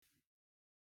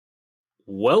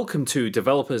Welcome to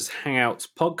Developers Hangouts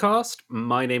podcast.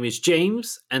 My name is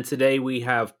James, and today we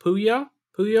have Pouya.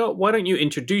 Pouya, why don't you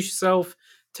introduce yourself,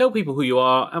 tell people who you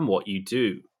are and what you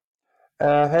do?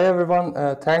 Hey everyone,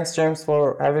 thanks James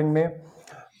for having me.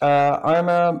 I'm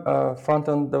a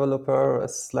front-end developer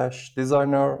slash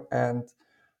designer, and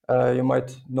you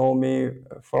might know me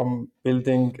from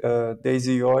building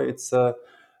Daisy UI. It's a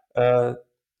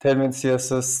Tailwind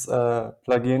CSS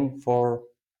plugin for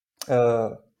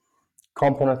uh,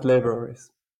 component libraries.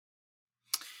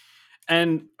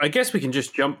 And I guess we can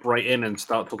just jump right in and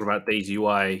start talking about Daisy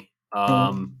UI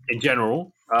Mm. in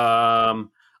general.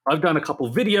 I've done a couple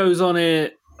videos on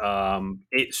it.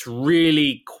 It's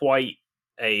really quite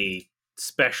a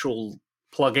special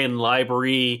plugin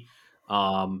library.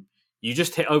 Um, you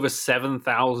just hit over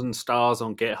 7,000 stars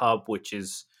on GitHub, which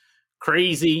is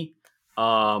crazy.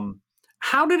 Um,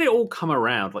 how did it all come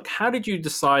around? Like, how did you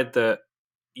decide that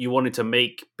you wanted to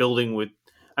make building with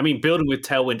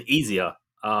Tailwind easier?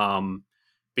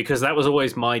 Because that was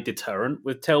always my deterrent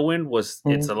with Tailwind was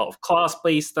it's a Mm. lot of class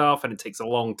based stuff and it takes a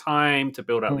long time to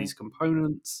build out Mm. these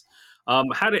components.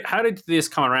 How did this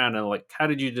come around and like how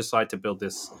did you decide to build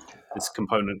this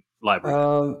component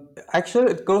library?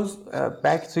 Actually, it goes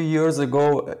back to years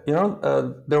ago.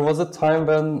 There was a time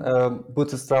when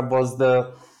Bootstrap was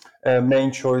the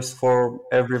main choice for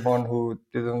everyone who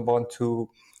didn't want to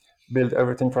build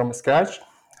everything from scratch.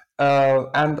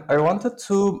 And I wanted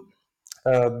to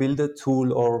build a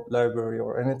tool or library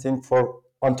or anything for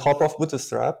on top of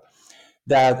Bootstrap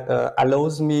that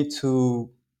allows me to,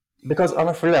 because I'm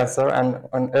a freelancer and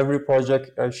on every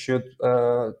project I should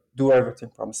do everything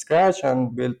from scratch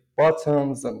and build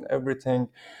buttons and everything.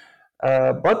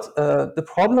 But the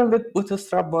problem with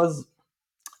Bootstrap was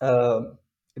uh,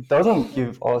 it doesn't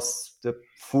give us the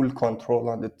full control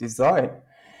on the design.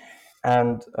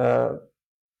 And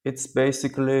it's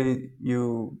basically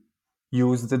you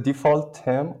use the default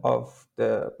theme of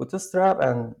the Bootstrap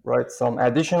and write some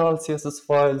additional CSS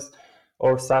files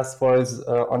or Sass files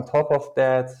on top of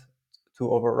that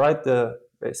to override the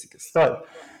basic style.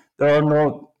 There are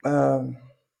no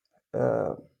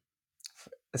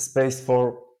space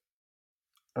for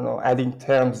adding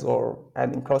terms or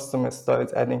adding custom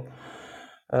styles, adding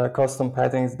custom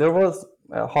patterns. There was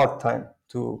a hard time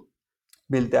to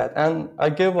build that, and I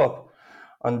gave up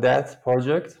on that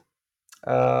project.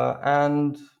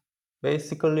 And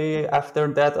basically, after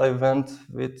that, I went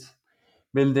with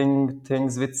building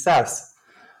things with SAS.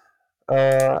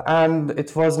 And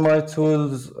it was my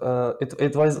tools.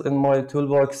 It was in my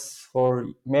toolbox for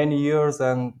many years,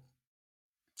 and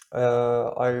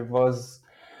I was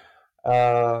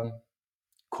uh,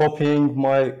 copying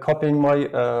my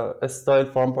style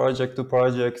from project to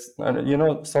project.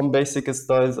 And some basic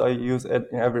styles I use in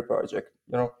every project.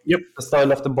 Yep. The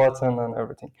style of the button and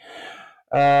everything.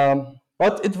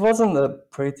 But it wasn't a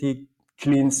pretty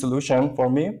clean solution for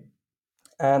me.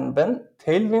 And when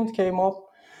Tailwind came up,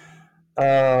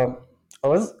 uh, I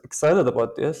was excited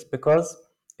about this because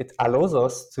it allows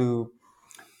us to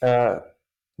uh,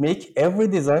 make every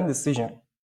design decision.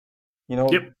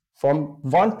 Yep. From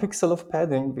one pixel of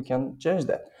padding, we can change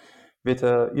that with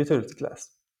a utility class.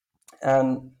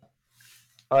 And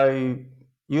I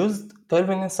used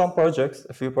Tailwind in some projects,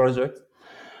 a few projects,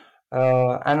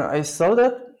 and I saw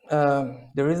that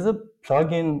there is a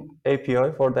plugin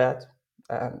API for that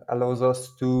and allows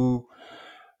us to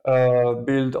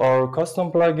build our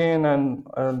custom plugin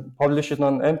and publish it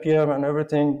on npm and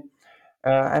everything.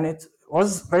 And it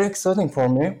was very exciting for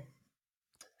me.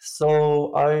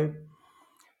 So I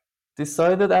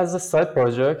decided as a side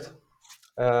project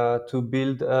to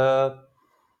build a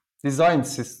design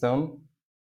system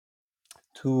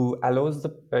to allows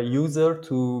the user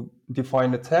to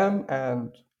define a theme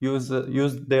and use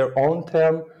their own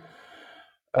theme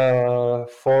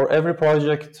for every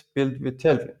project built with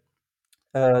Tailwind.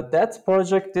 That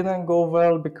project didn't go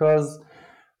well because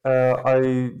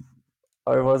I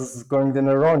was going in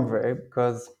the wrong way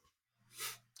because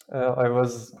I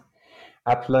was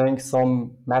applying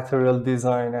some material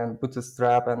design and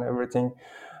bootstrap and everything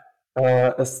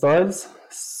styles.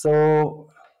 So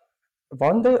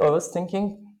one day I was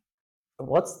thinking,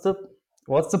 what's the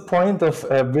what's the point of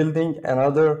building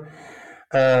another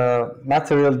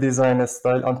material design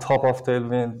style on top of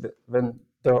Tailwind when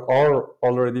there are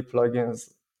already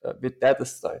plugins with that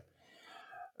style?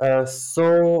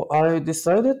 So I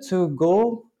decided to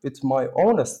go with my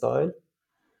own style.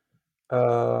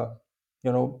 Uh,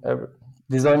 you know, every,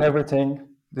 design everything,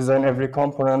 design every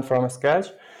component from scratch,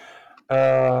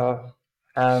 uh,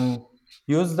 and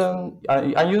use them.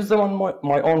 I use them on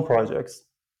my own projects.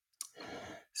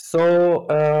 So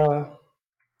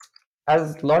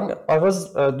as long I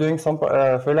was doing some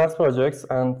freelance projects,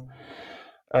 and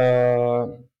uh,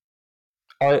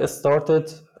 I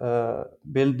started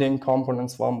building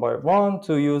components one by one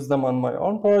to use them on my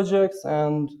own projects,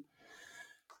 and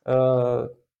uh,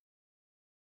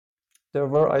 there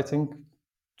were, I think,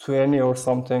 20 or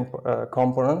something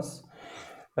components.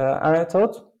 And I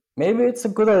thought maybe it's a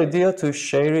good idea to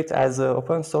share it as a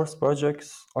open source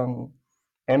projects on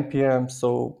npm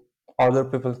so other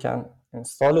people can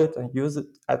install it and use it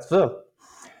as well.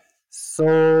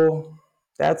 So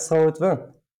that's how it went.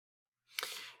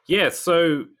 Yeah,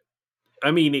 so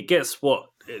I mean, it gets what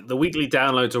the weekly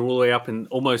downloads are all the way up in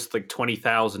almost like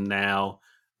 20,000 now.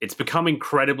 It's become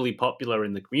incredibly popular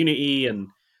in the community. And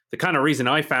the kind of reason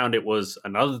I found it was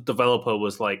another developer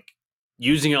was like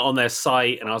using it on their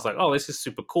site. And I was like, oh, this is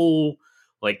super cool.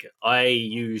 Like, I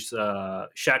use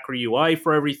Chakra UI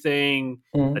for everything.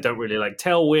 I Mm, don't really like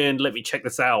Tailwind. Let me check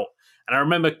this out. And I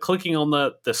remember clicking on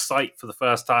the site for the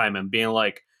first time and being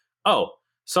like, oh,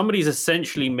 somebody's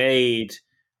essentially made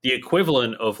the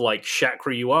equivalent of like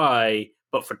Chakra UI,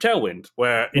 but for Tailwind,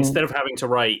 where instead mm, of having to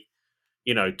write,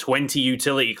 20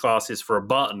 utility classes for a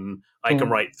button, I can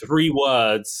mm, write 3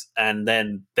 words and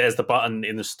then there's the button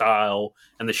in the style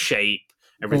and the shape,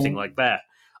 everything mm. like that.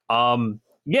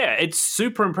 Yeah, it's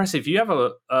super impressive. You have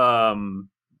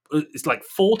it's like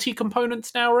 40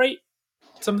 components now, right?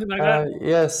 Something like that.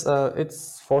 Yes,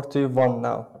 it's 41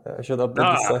 now. I should update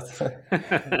the Ah. site.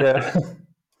 Yeah.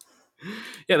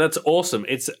 Yeah, that's awesome.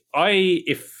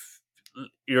 If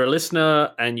you're a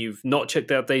listener and you've not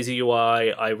checked out Daisy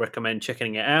UI, I recommend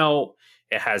checking it out.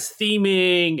 It has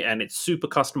theming and it's super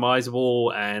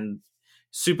customizable and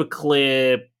super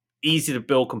clear, easy to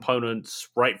build components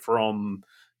right from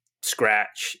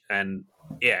scratch. And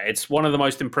yeah, it's one of the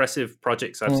most impressive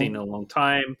projects I've seen in a Mm. long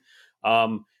time.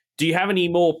 Um, do you have any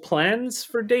more plans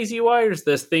for Daisy UI, or is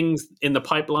there things in the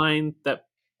pipeline that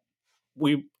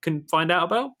we can find out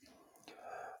about?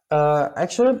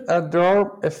 Actually, there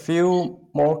are a few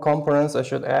more components I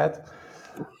should add,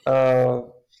 uh,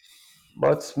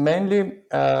 but mainly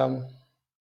I'm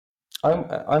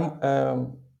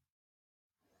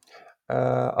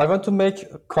I want to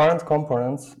make current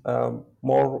components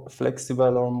more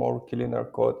flexible or more cleaner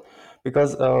code,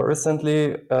 because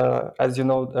recently, as you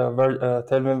know,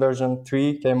 Tailwind version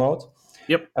 3 came out,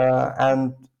 Yep.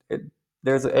 and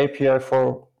there's an API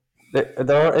for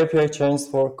there are API chains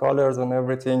for colors and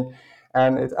everything,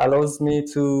 and it allows me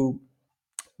to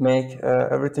make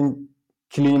everything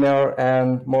cleaner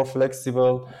and more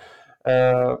flexible.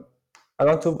 Uh, I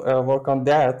want to work on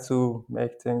that to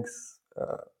make things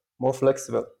more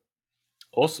flexible.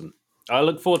 Awesome. I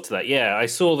look forward to that. Yeah, I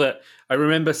saw that. I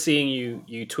remember seeing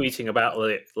you tweeting about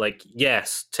it. Like,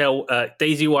 yes, tell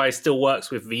Daisy Y still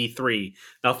works with V3.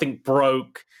 Nothing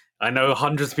broke. I know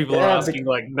hundreds of people are Yeah, asking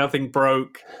like nothing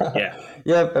broke. Yeah,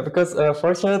 yeah, because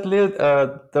fortunately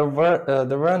there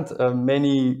weren't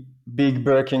many big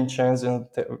breaking changes in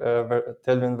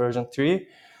Tailwind version 3,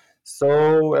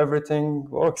 so everything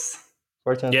works.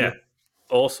 yeah, Fortunately.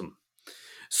 awesome.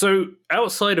 So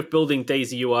outside of building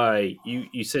Daisy UI,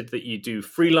 you said that you do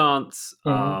freelance.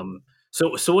 Mhm.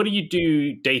 So what do you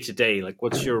do day to day? Like,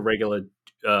 what's your regular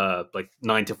like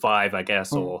 9 to 5, I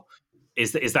guess, Mhm. or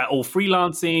is that all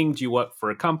freelancing? Do you work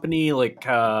for a company? Like,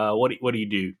 what do you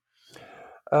do?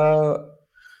 Uh,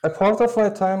 a part of my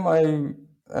time,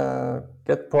 I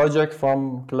get projects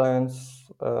from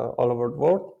clients all over the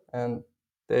world, and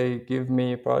they give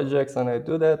me projects, and I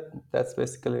do that. That's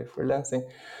basically freelancing,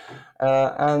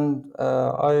 and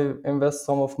I invest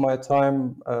some of my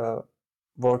time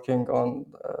working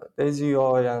on Daisy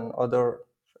UI and other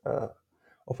uh,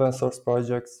 open source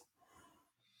projects.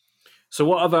 So,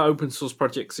 what other open source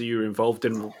projects are you involved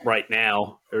in right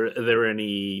now? Are there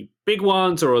any big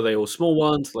ones, or are they all small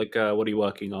ones? Like, what are you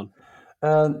working on?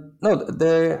 No,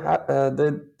 they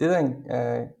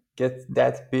didn't get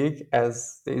that big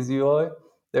as the UI.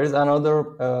 There's another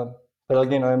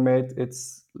plugin I made.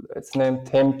 It's named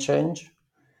Theme Change.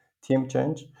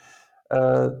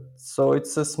 So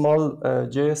it's a small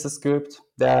JS script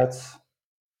that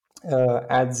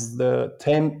adds the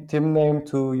theme name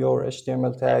to your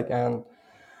HTML tag, and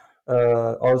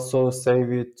also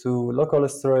save it to local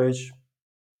storage,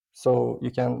 so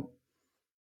you can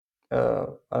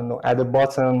I don't know, add a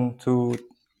button to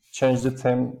change the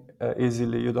theme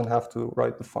easily. You don't have to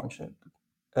write the function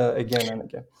again and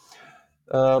again.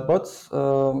 But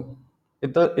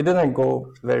it didn't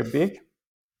go very big.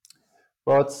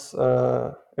 But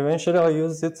eventually, I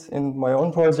used it in my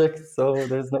own project, so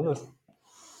there's no.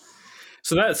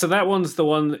 So that one's the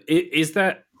one. Is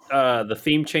that the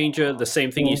theme changer the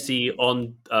same thing you Mm. see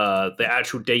on the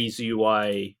actual Daisy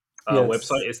UI Yes.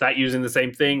 website. Is that using the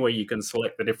same thing where you can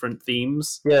select the different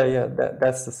themes? Yeah, yeah,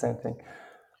 that's the same thing.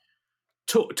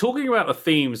 Talking about the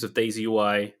themes of Daisy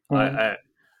UI, Mm.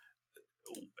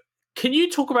 can you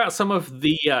talk about some of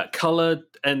the color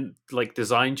and like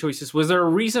design choices? Was there a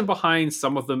reason behind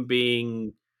some of them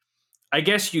being, I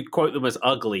guess you'd quote them as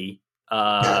ugly,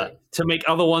 to make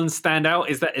other ones stand out?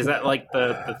 Is that like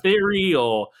the theory,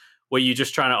 or were you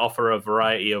just trying to offer a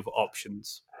variety of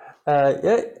options?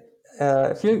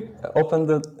 Yeah, if you open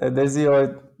the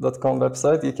daisyoi.com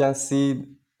website, you can see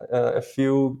a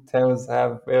few themes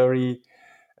have very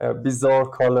bizarre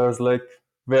colors, like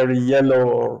very yellow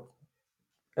or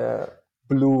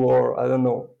blue, or I don't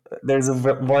know. There's a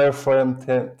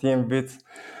wireframe theme with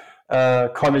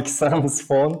Comic Sans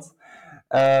font.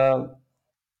 Um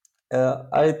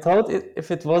I thought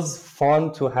if it was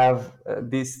fun to have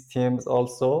these themes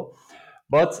also,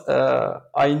 but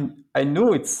I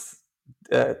knew it's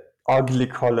uh, ugly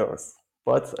colors.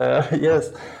 But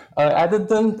yes, I added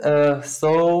them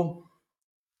so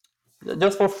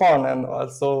just for fun, and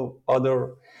also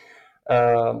other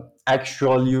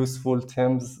actual useful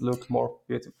themes look more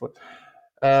beautiful.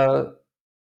 Uh,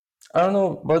 I don't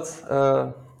know, but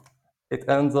it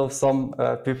ends up some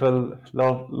people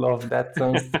love that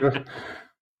themes too.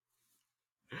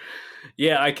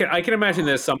 Yeah, I can imagine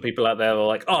there's some people out there that are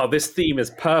like, oh, this theme is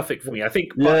perfect for me. I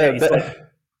think, but Yeah, it's like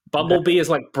that Bumblebee is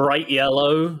like bright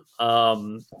yellow,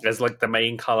 as like the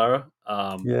main color,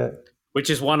 yeah. which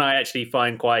is one I actually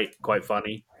find quite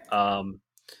funny.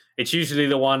 It's usually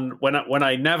the one when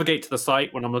I navigate to the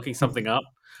site when I'm looking something up,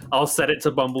 I'll set it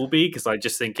to Bumblebee because I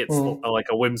just think it's Mm, like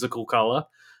a whimsical color,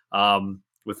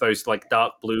 with those like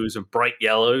dark blues and bright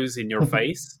yellows in your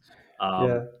face.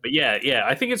 yeah. But yeah,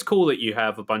 I think it's cool that you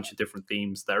have a bunch of different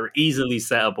themes that are easily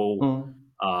settable, Mm,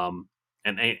 um,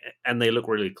 and and they look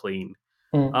really clean.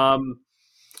 mm, Um,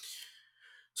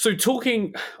 so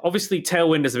talking, obviously,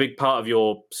 Tailwind is a big part of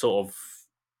your sort of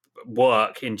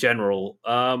work in general.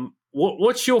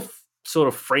 What's your sort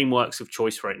of frameworks of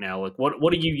choice right now? Like,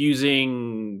 what are you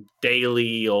using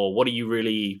daily, or what are you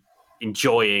really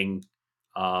enjoying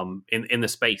in the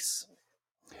space?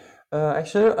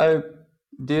 actually, I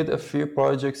did a few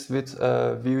projects with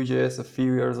Vue.js a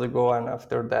few years ago, and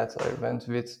after that, I went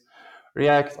with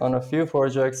React on a few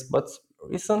projects. But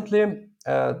recently,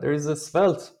 there is a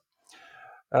Svelte,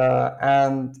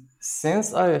 and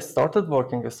since I started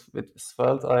working with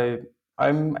Svelte,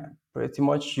 I'm pretty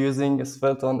much using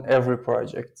Svelte on every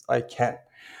project I can,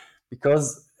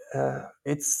 because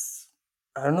it's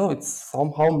I don't know, it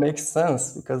somehow makes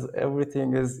sense because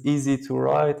everything is easy to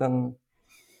write and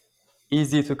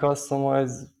easy to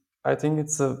customize. I think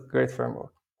it's a great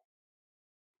framework.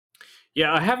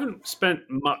 Yeah, I haven't spent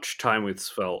much time with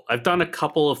Svelte. I've done a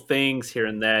couple of things here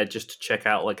and there just to check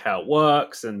out like how it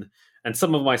works, and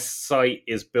some of my site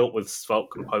is built with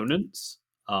Svelte components,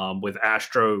 with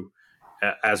Astro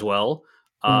as well.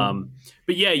 Um, Mm,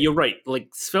 but yeah, you're right. Like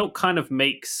Svelte kind of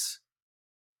makes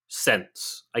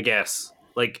sense, I guess.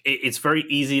 Like it's very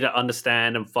easy to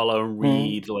understand and follow and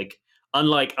read. mm, Like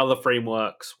unlike other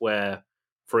frameworks where,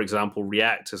 for example,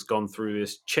 React has gone through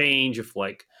this change of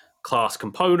like class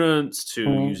components to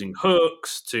mm. using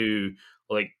hooks to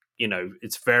like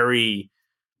it's very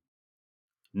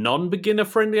non-beginner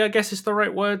friendly. I guess is the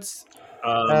right words.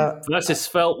 Uh, Versus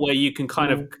Svelte, where you can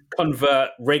kind of mm.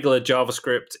 convert regular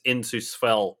JavaScript into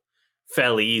Svelte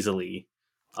fairly easily.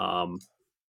 Um,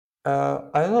 I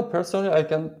don't know, personally, I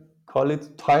can call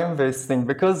it time wasting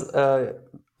because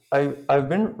I've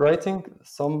been writing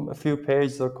a few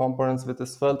pages or components with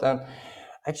Svelte, and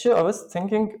actually I was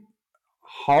thinking,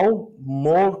 how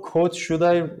more code should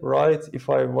I write if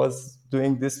I was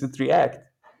doing this with React?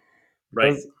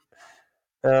 right. Because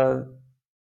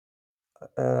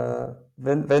uh,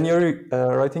 when you're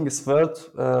writing Svelte,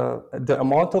 the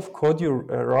amount of code you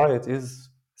write is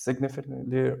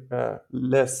significantly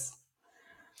less.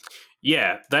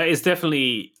 Yeah, that is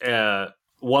definitely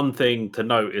one thing to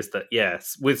note is that,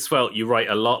 yes, with Svelte, you write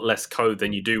a lot less code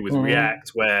than you do with Mhm. React,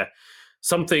 where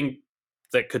something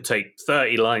that could take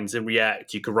 30 lines in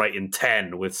React, you could write in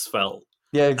 10 with Svelte.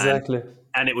 Yeah, And exactly.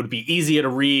 and it would be easier to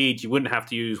read. You wouldn't have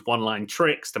to use one line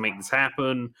tricks to make this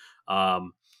happen.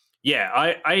 Um,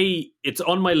 yeah, it's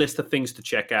on my list of things to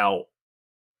check out,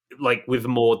 like with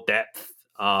more depth.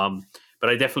 But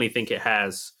I definitely think it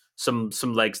has some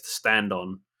legs to stand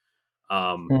on,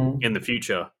 in the Mhm.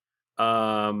 future.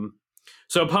 Um,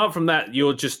 so apart from that,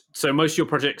 you're just so most of your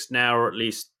projects now, or at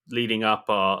least leading up,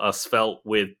 are svelte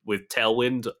with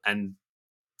Tailwind, and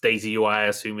Daisy UI, I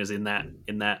assume, is in that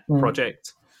Mhm.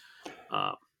 project.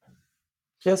 Um,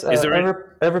 Yes, Is there any?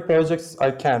 every project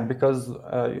I can, because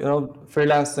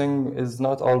freelancing is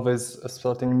not always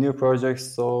starting new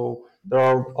projects. So there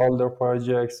are older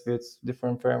projects with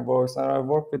different frameworks, and I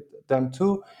work with them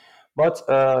too. But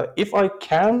if I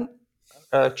can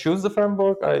choose the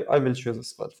framework, I will choose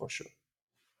Svelte for sure.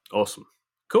 Awesome,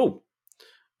 cool.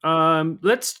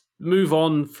 Let's move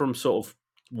on from sort of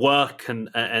work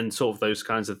and sort of those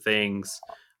kinds of things.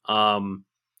 Um,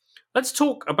 let's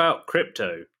talk about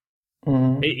crypto.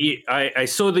 Mhm. I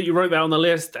saw that you wrote that on the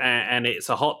list, and it's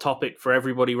a hot topic for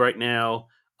everybody right now.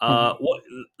 Mhm. What?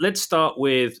 Let's start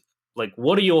with like,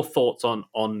 what are your thoughts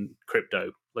on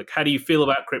crypto? Like, how do you feel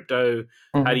about crypto?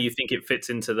 How do Mhm. you think it fits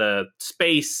into the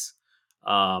space?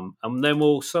 And then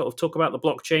we'll sort of talk about the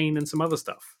blockchain and some other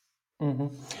stuff.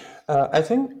 Mhm. I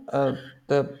think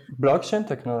the blockchain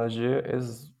technology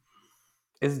is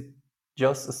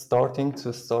just starting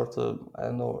to start a, I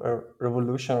don't know, a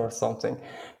revolution or something,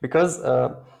 because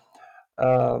the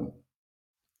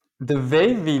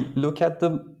way we look at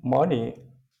the money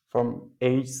from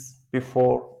ages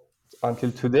before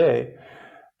until today,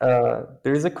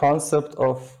 there is a concept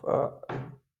of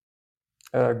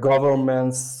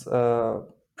governments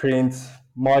print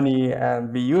money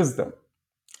and we use them.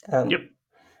 Yep. And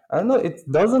I don't know, it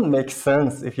doesn't make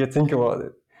sense if you think about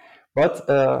it. But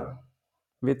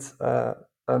with I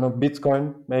don't know,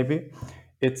 Bitcoin, maybe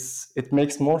it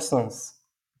makes more sense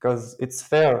because it's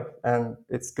fair and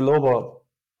it's global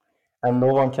and no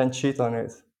one can cheat on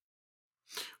it.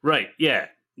 Right. Yeah.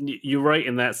 You're right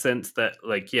in that sense that,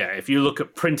 like, yeah, if you look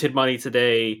at printed money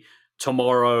today,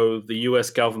 tomorrow, the US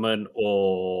government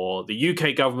or the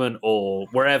UK government or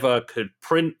wherever could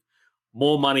print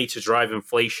more money to drive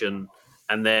inflation,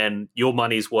 and then your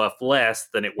money's worth less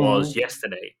than it was Hmm.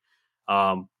 yesterday.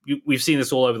 We've seen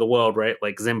this all over the world, right?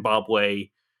 Like Zimbabwe,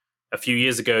 a few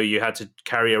years ago, you had to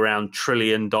carry around $1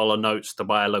 trillion notes to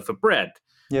buy a loaf of bread.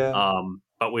 Yeah.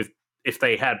 But with if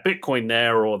they had Bitcoin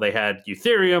there, or they had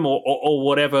Ethereum, or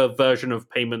whatever version of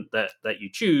payment that you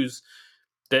choose,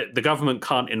 the government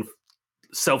can't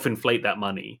self-inflate that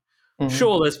money.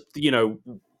 Sure, Hmm. there's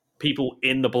people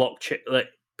in the blockchain, like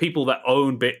people that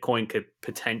own Bitcoin could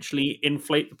potentially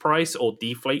inflate the price or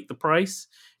deflate the price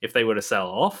if they were to sell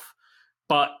off.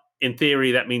 But in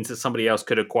theory, that means that somebody else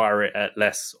could acquire it at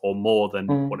less or more than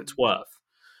what Hmm. it's worth.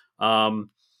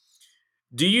 Um,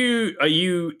 are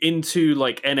you into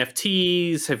like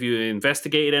NFTs? Have you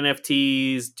investigated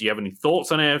NFTs? Do you have any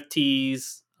thoughts on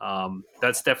NFTs?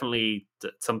 That's definitely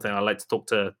something I like to talk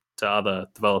to other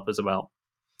developers about.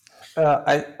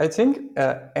 I think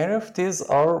NFTs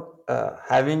are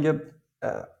having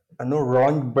a no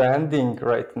wrong branding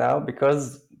right now,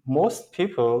 because most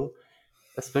people,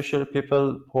 especially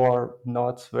people who are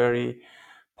not very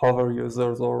power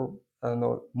users or I don't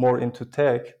know, more into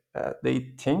tech,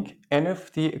 they think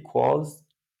NFT equals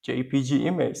JPG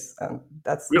image, and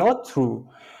that's Yep. not true,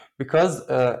 because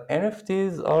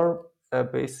NFTs are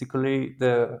basically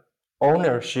the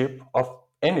ownership of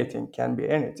anything. Can be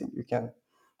anything. You can,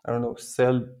 I don't know,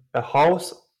 sell a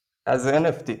house as an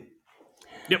NFT.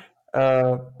 Yep.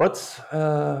 But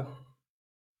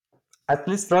at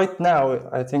least right now,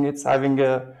 I think it's having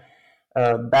a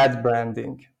bad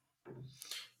branding.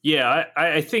 Yeah,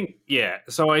 I think yeah.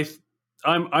 So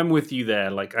I'm with you there.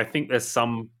 Like I think there's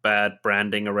some bad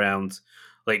branding around.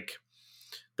 Like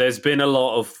there's been a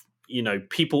lot of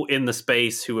people in the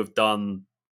space who have done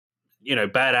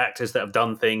bad actors that have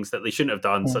done things that they shouldn't have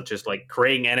done, such as like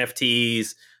creating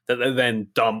NFTs that they then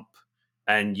dump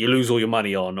and you lose all your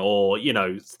money on, or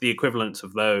it's the equivalents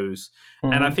of those.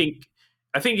 And Mm-hmm.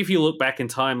 I think if you look back in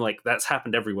time, like that's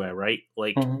happened everywhere, right?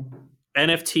 Like Mm-hmm.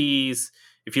 NFTs,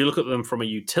 if you look at them from a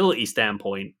utility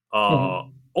standpoint, are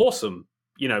Mm-hmm. awesome.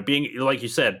 Being like you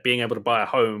said, being able to buy a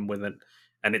home with it,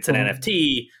 and it's an Mm-hmm.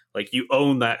 NFT, like you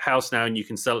own that house now and you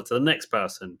can sell it to the next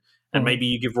person, and maybe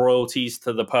Mm-hmm. you give royalties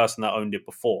to the person that owned it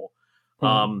before. Um,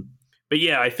 Mm-hmm. but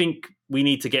yeah, I think we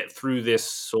need to get through this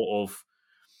sort of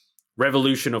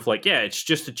revolution of like, yeah, it's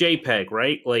just a JPEG,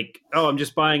 right? Like, oh, I'm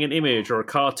just buying an image or a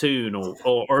cartoon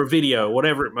or a video,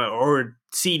 whatever it might, or a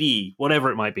CD,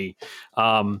 whatever it might be,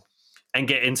 and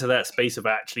get into that space of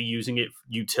actually using it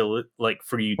like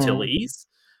for Mm-hmm. utilities.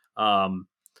 Um,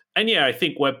 and yeah, I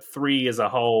think Web3 as a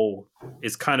whole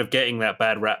is kind of getting that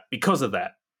bad rap because of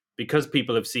that, because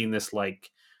people have seen this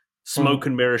like smoke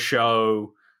and mirror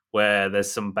show where there's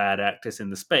some bad actors in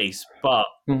the space, but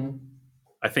Mm-hmm.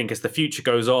 I think as the future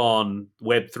goes on,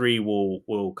 Web3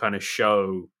 will kind of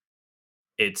show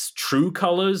its true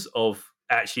colors of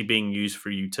actually being used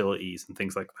for utilities and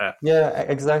things like that. Yeah,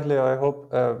 exactly. I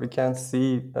hope we can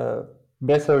see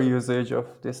better usage of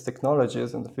these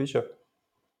technologies in the future.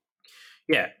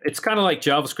 Yeah, it's kind of like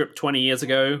JavaScript 20 years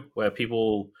ago, where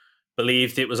people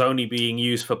believed it was only being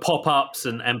used for pop-ups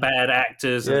and bad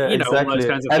actors and Yeah, all those exactly.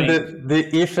 kinds of And things.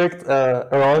 the effect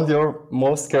around your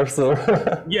mouse cursor.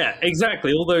 Yeah,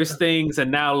 exactly. All those things.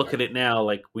 And now look at it now.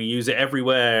 Like we use it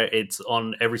everywhere. It's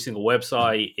on every single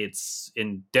website. It's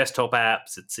in desktop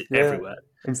apps. It's Yeah, everywhere.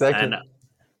 exactly. And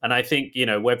and I think,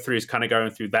 Web3 is kind of going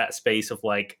through that space of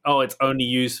like, oh, it's only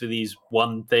used for these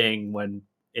one thing when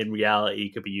in reality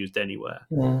it could be used anywhere.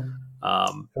 Mm.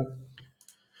 Um,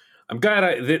 I'm glad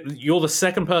you're the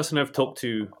second person I've talked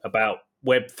to about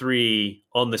Web3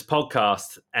 on this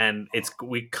podcast, and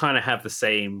we kind of have the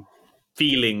same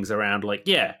feelings around like,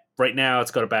 yeah, right now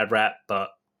it's got a bad rap, but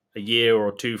a year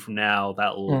or two from now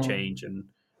that'll all Mm. change and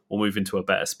we'll move into a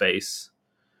better space.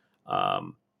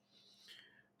 Um,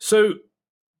 so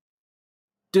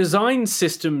design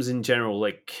systems in general,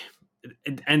 like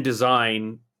and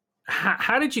design,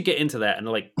 how did you get into that? And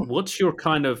like, what's your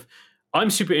kind of? I'm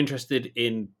super interested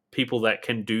in people that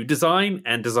can do design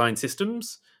and design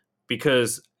systems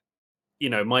because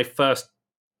my first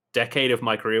decade of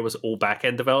my career was all back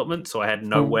end development, so I had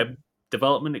no web Mm.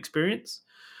 development experience.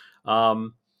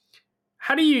 Um,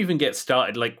 how do you even get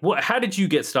started? Like, what? How did you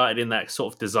get started in that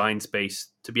sort of design space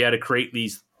to be able to create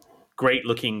these great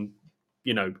looking,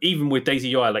 even with Daisy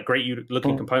UI, like great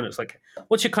looking Mm. components? Like,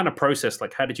 what's your kind of process?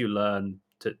 Like, how did you learn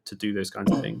to do those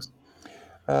kinds of things?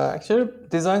 Actually,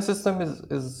 design system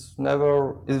is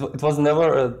never it was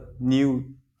never a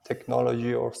new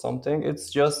technology or something. It's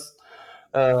just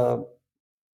uh,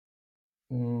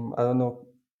 I don't know,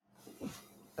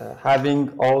 having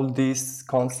all these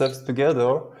concepts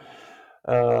together,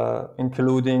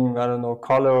 including I don't know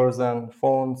colors and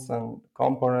fonts and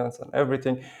components and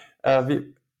everything.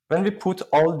 When we put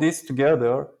all this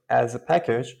together as a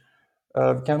package,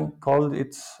 we can call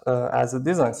it as a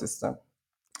design system.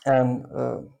 And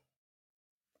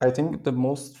I think the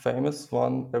most famous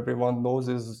one everyone knows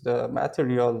is the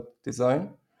material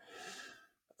design.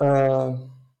 Uh,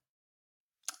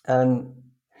 and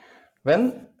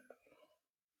when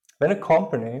when a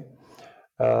company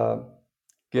uh,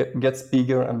 gets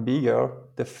bigger and bigger,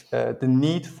 the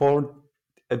need for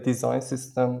a design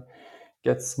system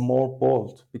gets more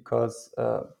bold because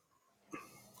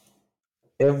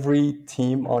every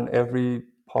team on every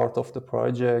part of the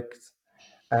project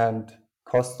and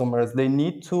customers, they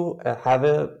need to have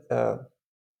a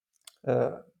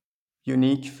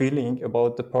unique feeling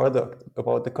about the product,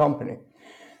 about the company.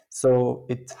 So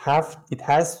it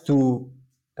has to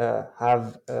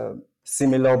have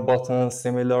similar buttons,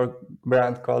 similar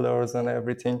brand colors, and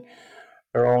everything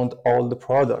around all the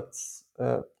products.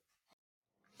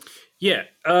 Yeah.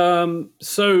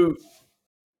 So,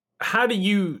 how do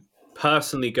you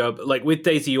personally go like with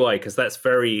Daisy UI? Because that's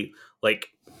very like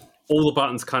all the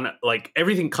buttons kind of like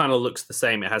everything kind of looks the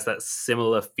same. It has that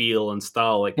similar feel and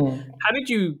style. Like, Mm. how did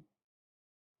you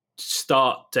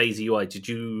start Daisy UI? Did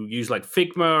you use like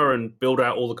Figma and build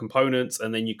out all the components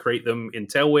and then you create them in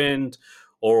Tailwind?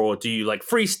 Or do you like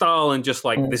freestyle and just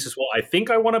like, this Mm. is what I think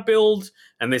I want to build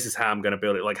and this is how I'm going to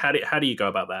build it? Like, how do you go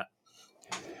about that?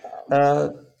 Uh,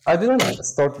 I didn't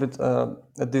start with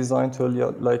a design tool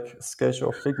yet, like Sketch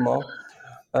or Figma.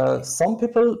 Some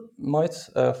people might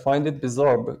find it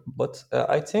bizarre, but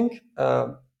I think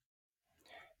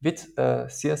with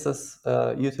CSS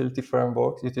utility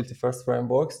first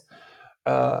frameworks,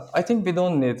 I think we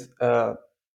don't need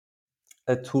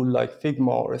a tool like Figma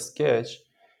or a Sketch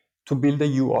to build a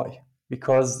UI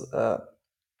because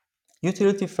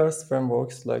utility first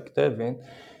frameworks like Devin,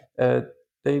 uh,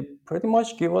 they pretty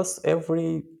much give us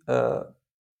every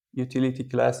utility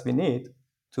class we need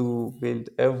to build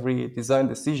every design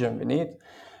decision we need.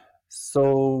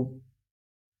 So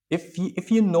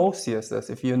if you know CSS,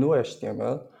 if you know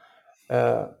HTML,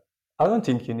 uh, I don't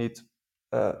think you need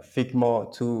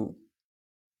Figma to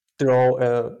draw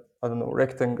a I don't know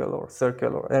rectangle or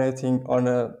circle or anything on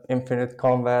a infinite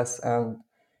canvas and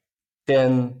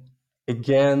then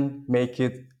again make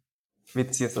it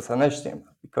with CSS and HTML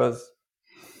because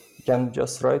you can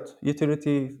just write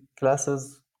utility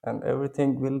classes and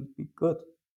everything will be good.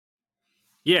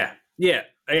 Yeah, yeah.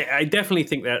 I definitely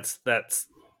think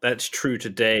that's true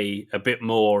today a bit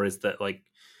more is that like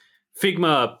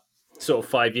Figma sort of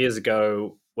 5 years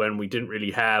ago when we didn't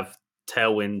really have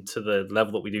Tailwind to the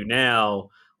level that we do now,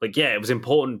 like yeah, it was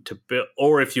important to build,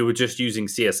 or if you were just using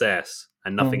CSS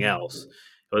and nothing else, Mm.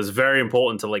 it was very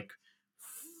important to like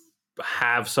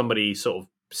have somebody sort of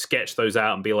sketch those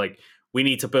out and be like, we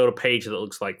need to build a page that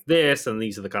looks like this, and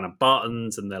these are the kind of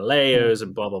buttons and their layers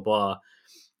and Mm. blah blah blah.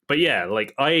 But yeah,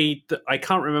 like I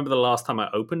can't remember the last time I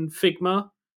opened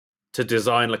Figma to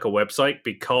design like a website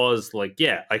because like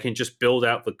yeah, I can just build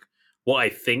out the what I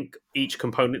think each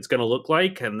component's going to look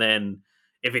like, and then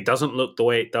if it doesn't look the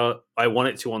way I want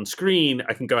it to on screen,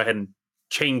 I can go ahead and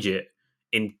change it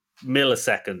in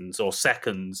milliseconds or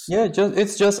seconds. Yeah,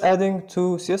 it's just adding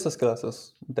two CSS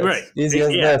classes. Right. That's easy as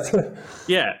Yeah. that.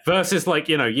 Yeah, versus like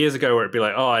years ago where it'd be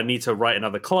like, oh, I need to write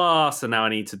another class, and now I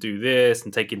need to do this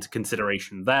and take into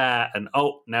consideration that, and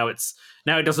oh, now it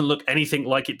doesn't look anything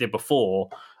like it did before.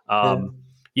 Yeah.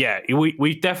 Yeah,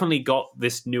 we've definitely got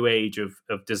this new age of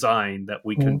design that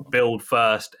we can Mm. build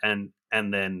first and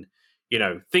then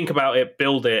think about it,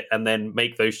 build it, and then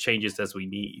make those changes as we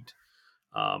need,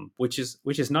 which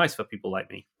is nice for people like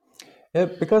me. Yeah,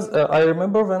 because I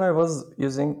remember when I was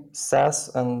using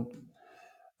SAS, and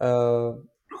uh,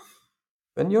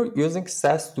 when you're using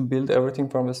SAS to build everything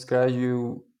from scratch,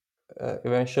 you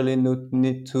eventually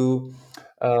need to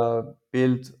uh,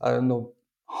 build, I don't know,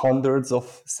 hundreds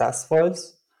of SAS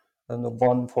files, and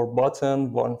one for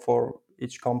button, one for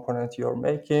each component you're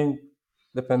making,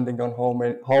 depending on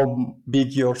how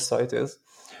big your site is.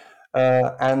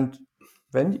 And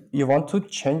when you want to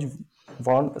change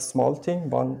one small thing,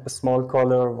 one small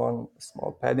color, one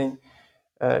small padding,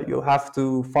 you have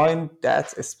to find that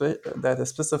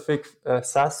specific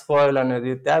SAS file and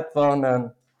edit that one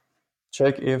and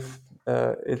check if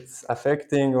it's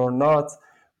affecting or not.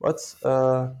 But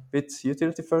with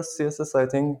utility first CSS, I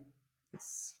think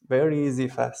it's very easy,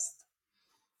 fast.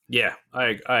 Yeah,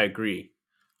 I agree.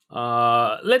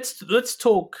 Let's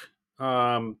talk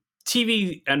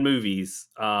TV and movies,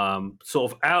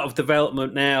 sort of out of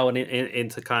development now and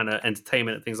into kind of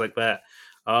entertainment and things like that.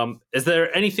 Is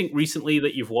there anything recently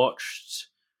that you've watched,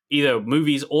 either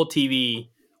movies or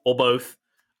TV or both,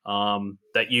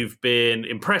 that you've been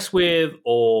impressed with,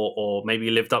 or maybe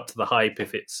lived up to the hype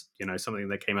if it's something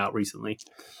that came out recently?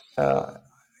 Uh,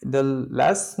 the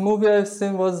last movie I've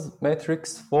seen was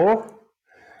Matrix 4.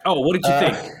 Oh, what did you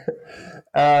Uh, think?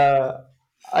 uh,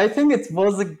 I think it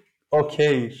was a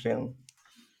okay film.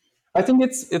 I think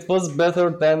it was better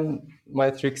than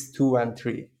Matrix 2 and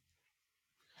 3.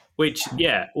 Which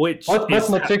But is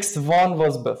Matrix 1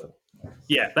 was better.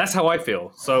 yeah, that's how I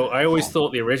feel. So I always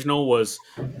thought the original was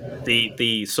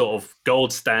the sort of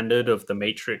gold standard of the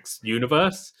Matrix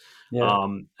universe, Yeah.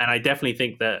 and I definitely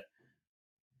think that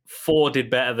four did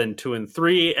better than two and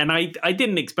three, and I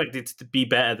didn't expect it to be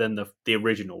better than the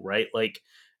original, right? Like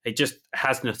it just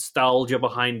has nostalgia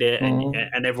behind it, Mhm.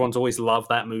 and everyone's always loved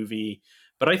that movie.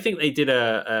 But I think they did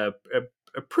a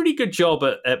pretty good job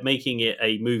at making it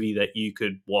a movie that you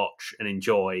could watch and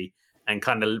enjoy and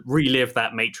kind of relive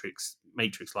that Matrix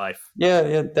life. Yeah,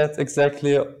 yeah, that's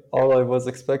exactly all I was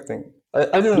expecting.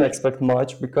 I didn't expect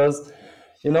much because,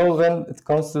 when it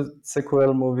comes to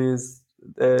sequel movies,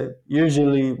 they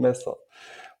usually mess up.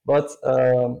 But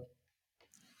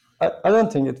I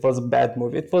don't think it was a bad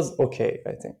movie. It was okay,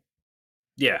 I think.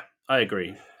 Yeah, I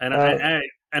agree, and Uh,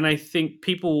 I think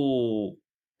people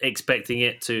expecting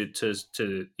it to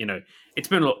it's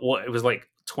been what it was like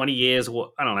 20 years.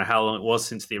 What I don't know how long it was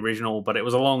since the original, but it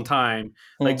was a long time.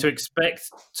 Like to hmm.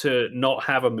 expect to not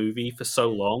have a movie for so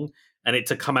long and it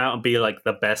to come out and be like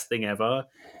the best thing ever,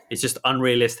 it's just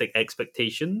unrealistic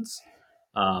expectations.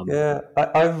 Um, Yeah,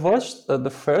 I watched the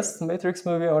first Matrix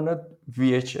movie on a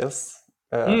VHS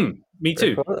Me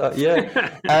too. record. Yeah,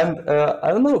 and I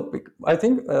don't know. I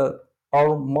think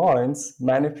our minds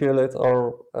manipulate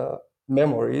our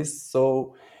memories.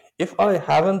 So if I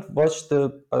haven't watched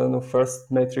the I don't know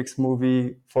first Matrix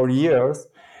movie for years,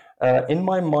 in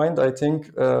my mind I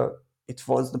think it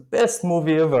was the best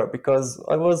movie ever because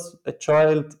I was a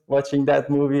child watching that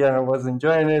movie and I was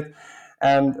enjoying it,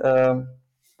 and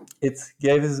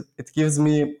it gives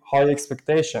me high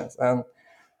expectations. And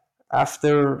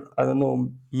after I don't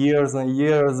know years and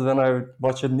years, when I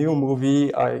watch a new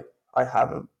movie, I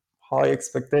have a high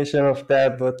expectation of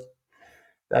that, but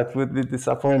that would be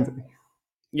disappointing.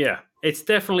 Yeah, it's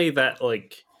definitely that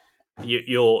like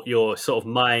your sort of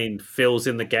mind fills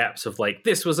in the gaps of like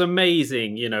this was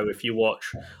amazing. If you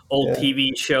watch old Yeah,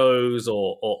 TV shows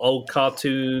or old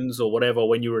cartoons or whatever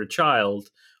when you were a child,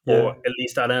 or yeah, at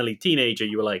least an early teenager,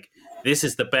 you were like, "This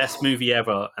is the best movie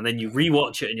ever," and then you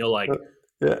rewatch it and you're like,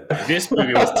 yeah, "This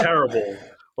movie was terrible.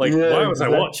 Like, yeah, why was I exactly,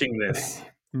 watching this?"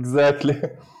 exactly.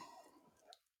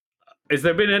 Has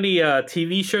there been any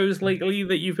TV shows lately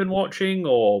that you've been watching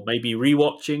or maybe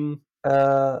rewatching?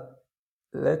 Uh,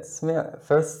 let's me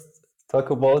first talk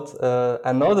about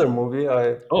another movie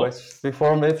I Oh, watched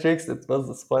before Matrix. It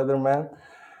was Spider-Man,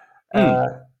 hmm.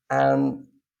 uh, and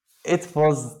it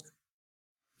was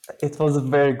it was a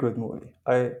very good movie.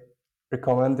 I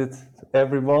recommend it to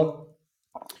everyone.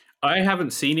 I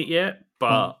haven't seen it yet,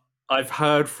 Mm. but I've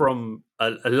heard from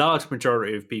a large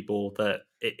majority of people that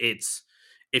it's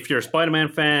if you're a Spider-Man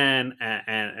fan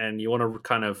and you want to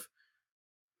kind of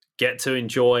get to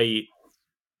enjoy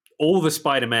all the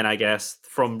Spider-Man, I guess,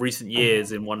 from recent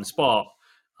years in one spot.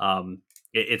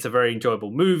 It's a very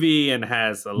enjoyable movie and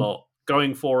has a lot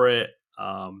going for it.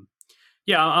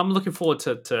 Yeah, I'm looking forward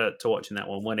to watching that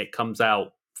one when it comes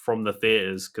out from the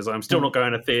theaters because I'm still not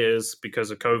going to theaters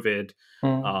because of COVID.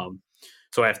 Mm. Um,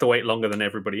 so I have to wait longer than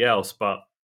everybody else. But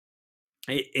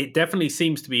it definitely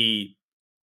seems to be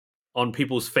on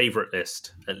people's favorite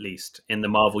list, at least in the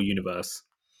Marvel universe.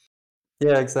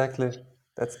 Yeah, exactly.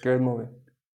 That's a great movie.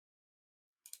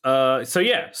 So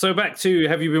yeah, so back to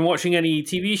have you been watching any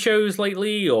TV shows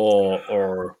lately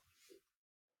or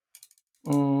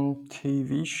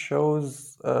TV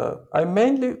shows. I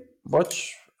mainly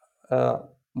watch uh,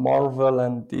 Marvel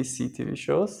and DC TV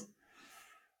shows,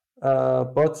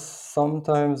 but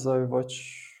sometimes I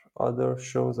watch other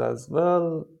shows as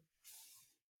well.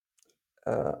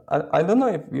 I don't know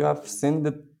if you have seen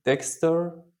the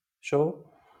Dexter show.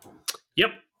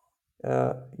 Yep.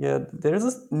 Yeah, there is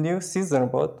a new season,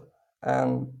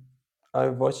 and I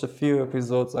watched a few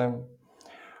episodes. I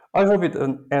hope it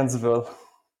ends well.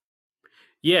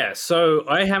 Yeah, so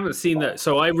I haven't seen that.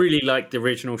 So I really liked the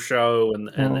original show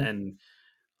Mm, and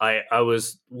I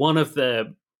was one of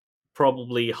the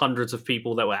probably hundreds of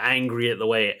people that were angry at the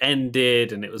way it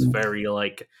ended and it was mm, very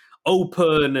like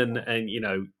open and you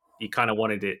know, you kind of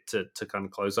wanted it to kind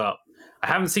of close up. I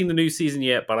haven't seen the new season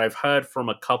yet, but I've heard from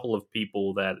a couple of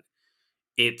people that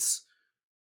it's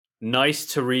nice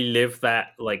to relive that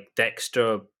like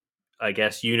Dexter, I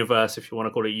guess, universe, if you want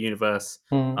to call it universe.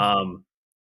 mm,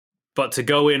 But to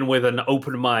go in with an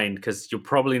open mind because you're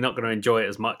probably not going to enjoy it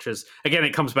as much as again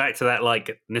it comes back to that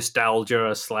like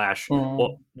nostalgia slash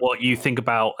mm. what you think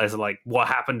about as like what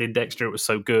happened in Dexter, it was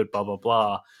so good, blah blah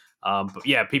blah. But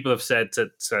yeah, people have said to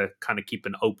kind of keep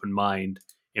an open mind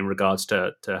in regards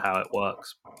to how it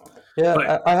works. Yeah,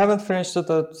 But I haven't finished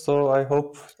it, so I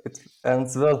hope it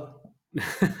ends well.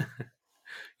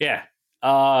 yeah,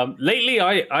 lately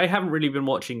I haven't really been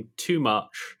watching too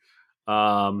much.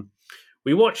 um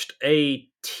we watched a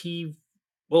TV.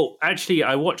 Well, actually,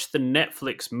 I watched the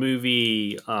Netflix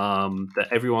movie that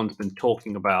everyone's been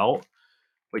talking about,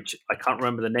 which I can't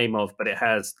remember the name of, but it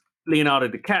has Leonardo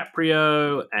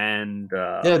DiCaprio and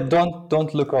Yeah,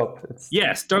 don't look up. It's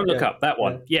yes, Don't Look yeah, Up. That yeah.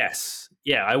 one. Yes,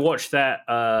 yeah, I watched that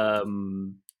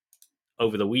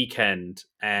over the weekend,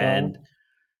 and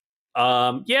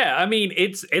Um, yeah, I mean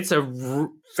it's a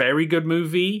very good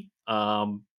movie.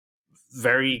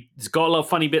 It's got a lot of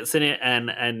funny bits in it,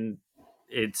 and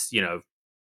it's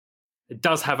it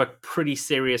does have a pretty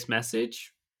serious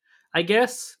message, I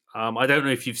guess. I don't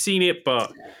know if you've seen it,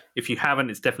 but if you haven't,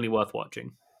 it's definitely worth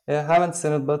watching. yeah, I haven't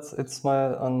seen it, but it's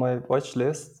my on my watch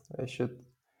list. I should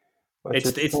watch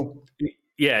it It's soon.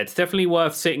 yeah, it's definitely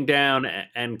worth sitting down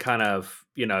and kind of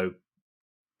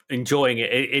enjoying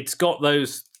it. It's got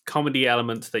those comedy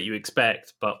elements that you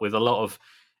expect, but with a lot of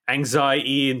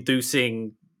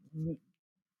anxiety-inducing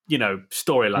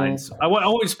storylines. Mm. I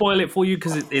won't spoil it for you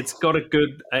because it's got a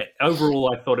good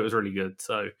overall. I thought it was really good,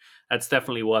 so that's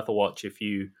definitely worth a watch if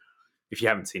you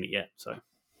haven't seen it yet. So,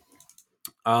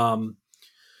 um,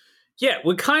 yeah,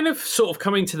 we're kind of sort of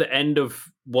coming to the end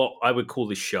of what I would call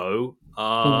the show.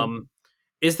 Mm.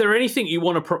 Is there anything you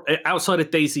want to outside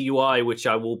of Daisy UI, which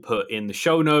I will put in the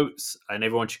show notes, and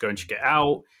everyone should go and check it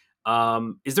out?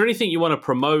 Is there anything you want to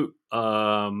promote?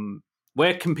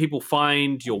 Where can people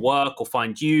find your work or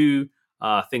find you?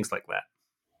 Things like that.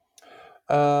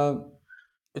 Uh,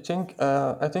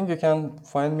 I think you can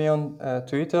find me on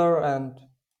Twitter and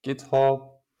GitHub,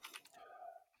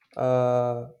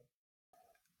 uh,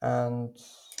 and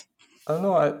I don't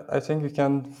know. I think you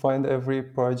can find every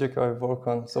project I work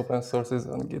on, it's open sources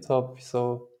on GitHub.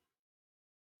 So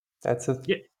that's it.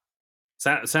 Yeah,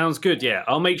 sounds good. Yeah,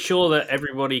 I'll make sure that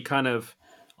everybody kind of.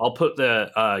 I'll put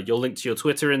the your link to your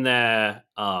Twitter in there,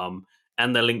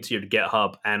 and the link to your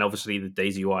GitHub, and obviously the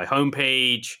Daisy UI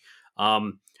homepage.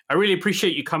 I really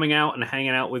appreciate you coming out and hanging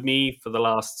out with me for the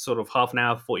last sort of half an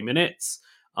hour, 40 minutes.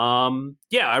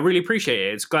 Yeah, I really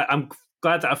appreciate it. I'm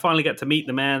glad that I finally get to meet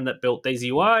the man that built Daisy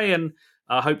UI, and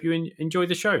I hope you enjoy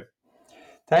the show.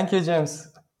 Thank you, James.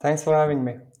 Thanks for having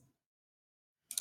me.